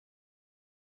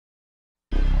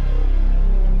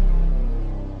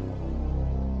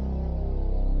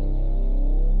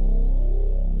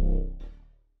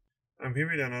I'm here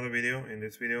with another video. In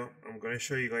this video, I'm going to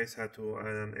show you guys how to add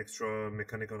an extra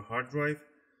mechanical hard drive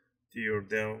to your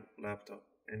Dell laptop.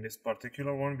 In this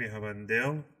particular one, we have a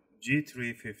Dell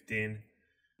G3 15.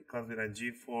 It comes with a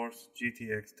GeForce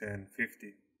GTX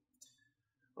 1050.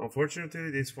 Unfortunately,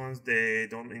 these ones, they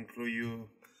don't include you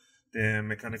the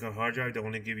mechanical hard drive. They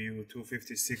only give you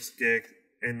 256 gig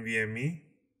NVMe.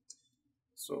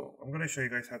 So I'm going to show you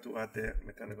guys how to add the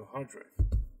mechanical hard drive.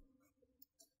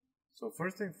 So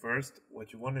first thing first,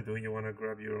 what you want to do, you want to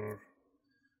grab yourself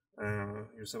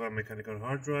a mechanical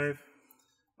hard drive.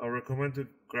 I recommend to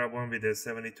grab one with a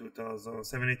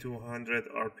 7200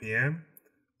 RPM,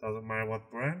 1000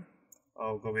 milliwatt brand.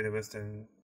 I'll go with a Western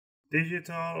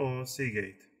Digital or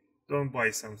Seagate. Don't buy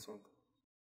Samsung.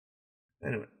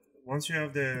 Anyway, once you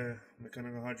have the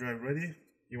mechanical hard drive ready,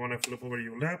 you want to flip over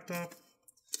your laptop.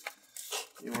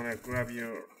 You want to grab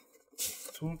your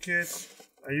toolkit.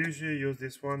 I usually use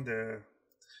this one, the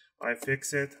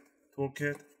iFixit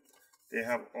toolkit. They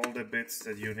have all the bits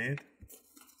that you need.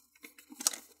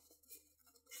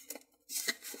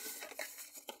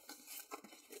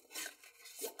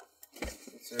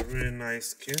 It's a really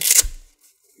nice kit,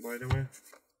 by the way.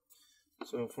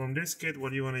 So from this kit,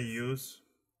 what you want to use?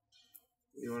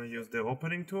 You want to use the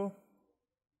opening tool.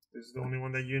 This is the only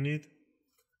one that you need.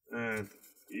 And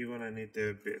you're going to need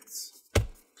the bits.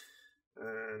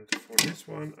 And for this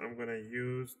one, I'm gonna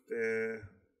use the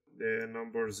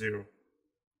number 0.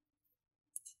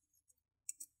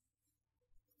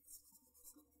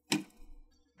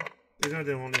 These are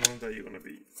the only ones that you're gonna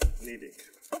be needing.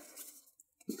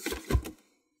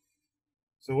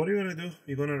 So what you're gonna do,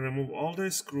 you're gonna remove all the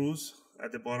screws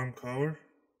at the bottom cover.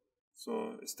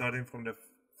 So starting from the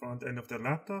front end of the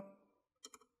laptop.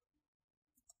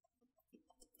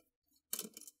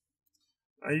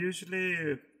 I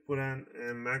usually put a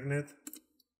magnet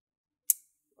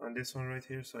on this one right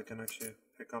here so I can actually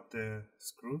pick up the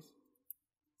screws.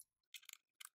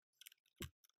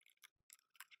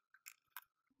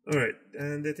 Alright,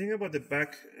 and the thing about the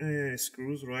back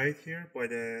screws right here by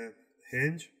the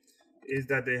hinge is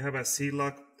that they have a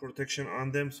C-lock protection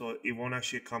on them, so it won't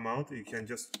actually come out. You can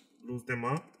just lose them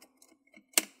up.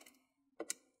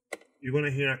 You're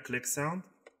gonna hear a click sound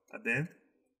at the end.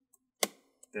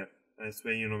 There, that's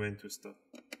when you know when to stop.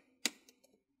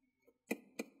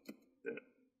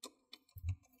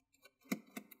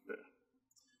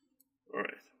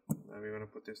 We're going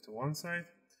to put this to one side.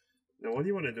 Now what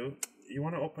you want to do, you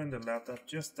want to open the laptop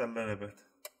just a little bit,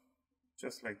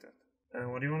 just like that.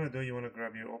 And what you want to do, you want to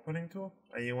grab your opening tool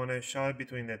and you want to shove it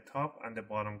between the top and the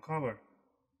bottom cover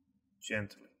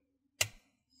gently.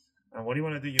 And what you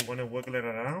want to do, you want to wiggle it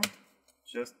around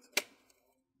just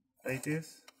like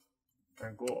this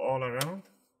and go all around.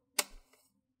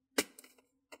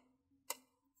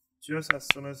 Just as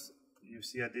soon as you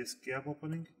see a disk gap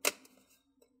opening,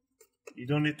 you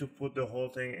don't need to put the whole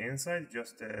thing inside,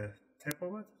 just the tip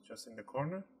of it, just in the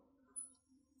corner,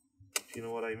 if you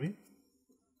know what I mean.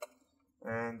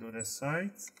 And do the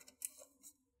sides.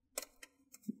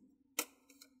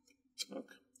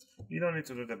 Look, you don't need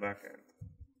to do the back end.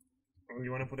 And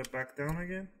you want to put it back down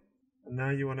again. And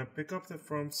now you want to pick up the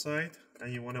front side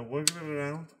and you want to wiggle it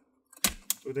around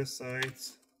to the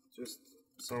sides, just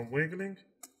some wiggling,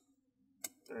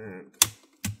 and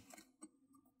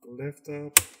lift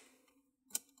up.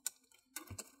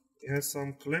 It has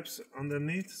some clips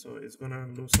underneath, so it's gonna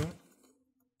loosen up.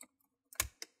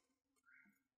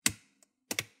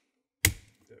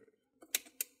 There.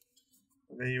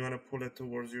 And then you wanna pull it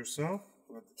towards yourself.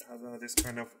 It has this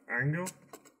kind of angle.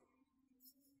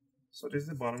 So this is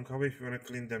the bottom cover. If you wanna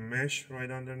clean the mesh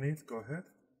right underneath, go ahead.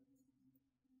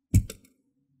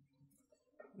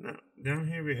 Now down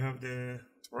here we have the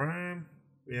RAM.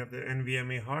 We have the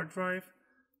NVMe hard drive.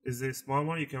 This is a small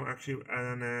one. You can actually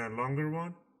add a longer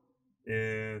one.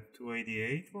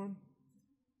 288 one.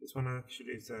 This one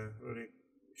actually is a really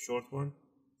short one.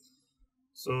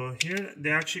 So here they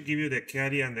actually give you the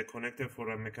caddy and the connector for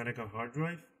a mechanical hard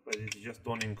drive, but you just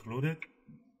don't include it.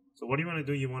 So what you want to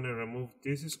do, you want to remove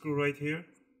this screw right here.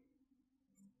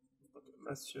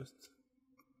 Let's just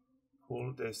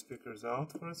pull the speakers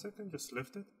out for a second, just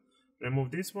lift it.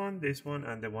 Remove this one,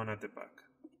 and the one at the back.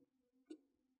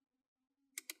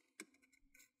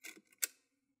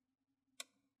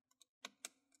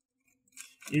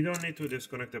 You don't need to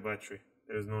disconnect the battery.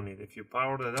 There's no need. If you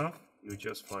power that off, you're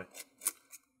just fine.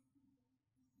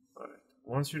 Alright.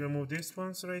 Once you remove these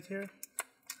ones right here,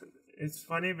 it's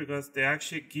funny because they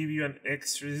actually give you an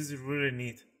extra. This is really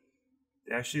neat.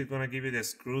 They're actually gonna give you the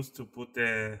screws to put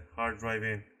the hard drive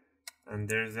in. And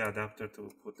there's the adapter to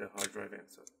put the hard drive in.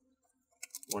 So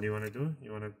what do you want to do?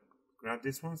 You want to grab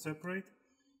this one separate.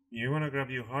 You want to grab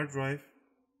your hard drive.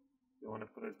 You want to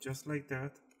put it just like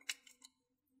that.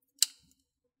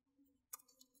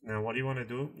 Now what you want to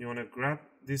do, you want to grab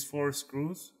these 4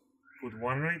 screws, put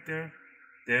one right there,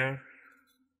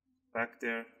 back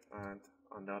there, and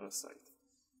on the other side.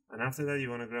 And after that, you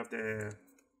want to grab the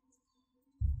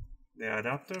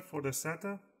adapter for the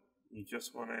SATA. You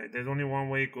just want to, there's only one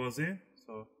way it goes in,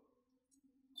 so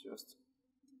just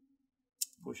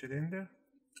push it in there.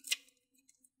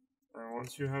 And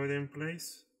once you have it in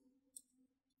place,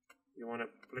 you want to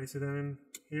place it in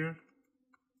here.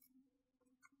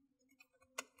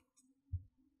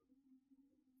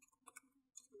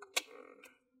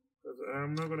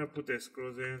 I'm not gonna put the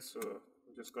screws in, so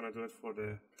I'm just gonna do it for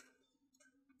the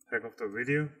heck of the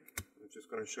video. I'm just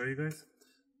gonna show you guys.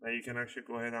 Now you can actually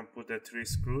go ahead and put the 3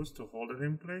 screws to hold it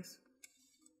in place.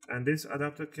 And this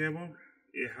adapter cable,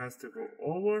 it has to go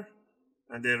over,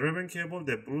 and the ribbon cable,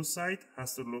 the blue side,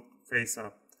 has to look face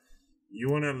up. You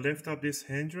wanna lift up this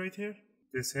hinge right here.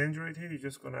 This hinge right here, you're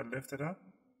just gonna lift it up.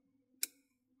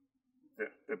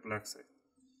 There, the black side.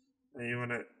 And you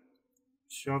wanna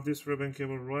shove this ribbon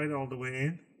cable right all the way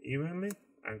in evenly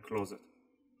and close it.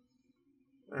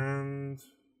 And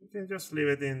you can just leave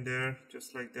it in there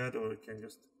just like that, or you can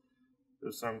just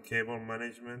do some cable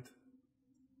management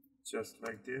just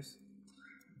like this,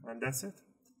 and that's it.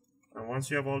 And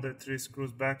once you have all the 3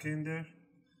 screws back in there,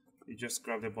 you just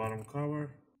grab the bottom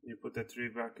cover, you put the 3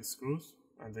 back screws,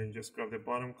 and then just grab the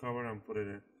bottom cover and put it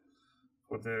in.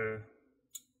 For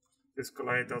this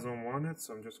client doesn't want it,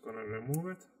 so I'm just gonna remove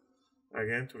it.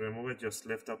 Again, to remove it, just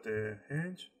lift up the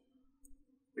hinge,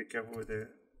 be careful with the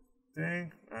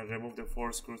thing, and remove the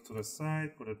 4 screws to the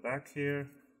side, put it back here,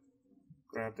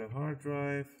 grab the hard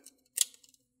drive,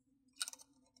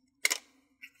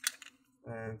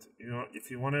 and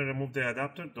if you want to remove the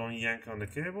adapter, don't yank on the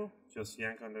cable, just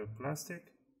yank on the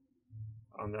plastic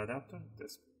on the adapter,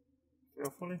 just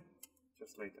carefully,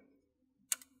 just like that.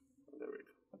 And there we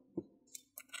go.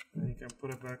 And you can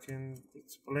put it back in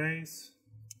its place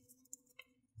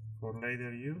for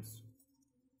later use.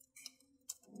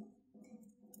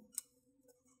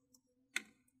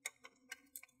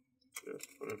 Just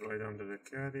put it right under the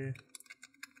caddy.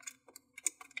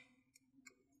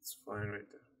 It's fine right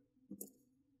there.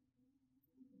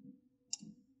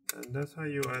 And that's how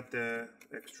you add the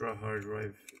extra hard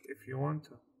drive if you want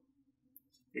to.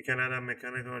 You can add a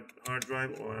mechanical hard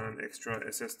drive or an extra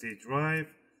SSD drive.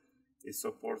 It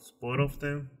supports both of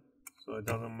them, so it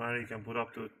doesn't matter. You can put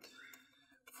up to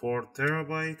 4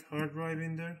 terabyte hard drive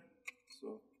in there,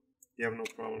 so you have no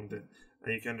problem there.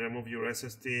 And you can remove your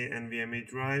SSD NVMe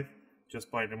drive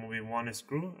just by removing 1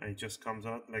 screw, and it just comes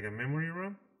out like a memory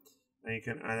RAM. And you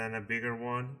can add in a bigger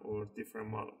one or different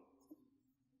model.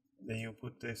 Then you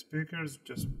put the speakers,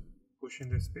 just push in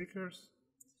the speakers,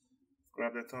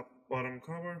 grab the top bottom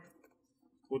cover,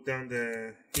 put down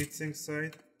the heatsink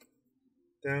side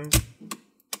down,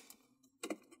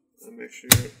 and make sure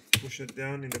you push it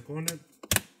down in the corner.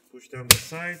 Push down the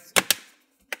sides.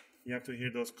 You have to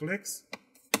hear those clicks.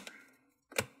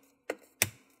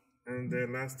 And the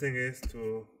last thing is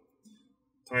to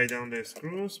tie down the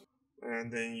screws,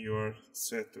 and then you are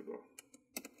set to go.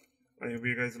 I hope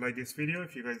you guys like this video.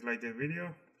 If you guys like the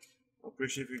video, I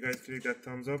appreciate if you guys click that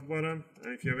thumbs up button.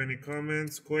 And if you have any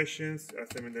comments, questions,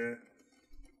 ask them in the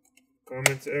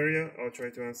comments area. I'll try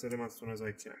to answer them as soon as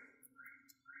I can.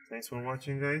 Thanks for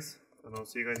watching, guys, and I'll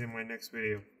see you guys in my next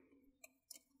video.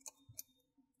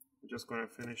 I'm just gonna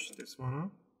finish this one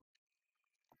up.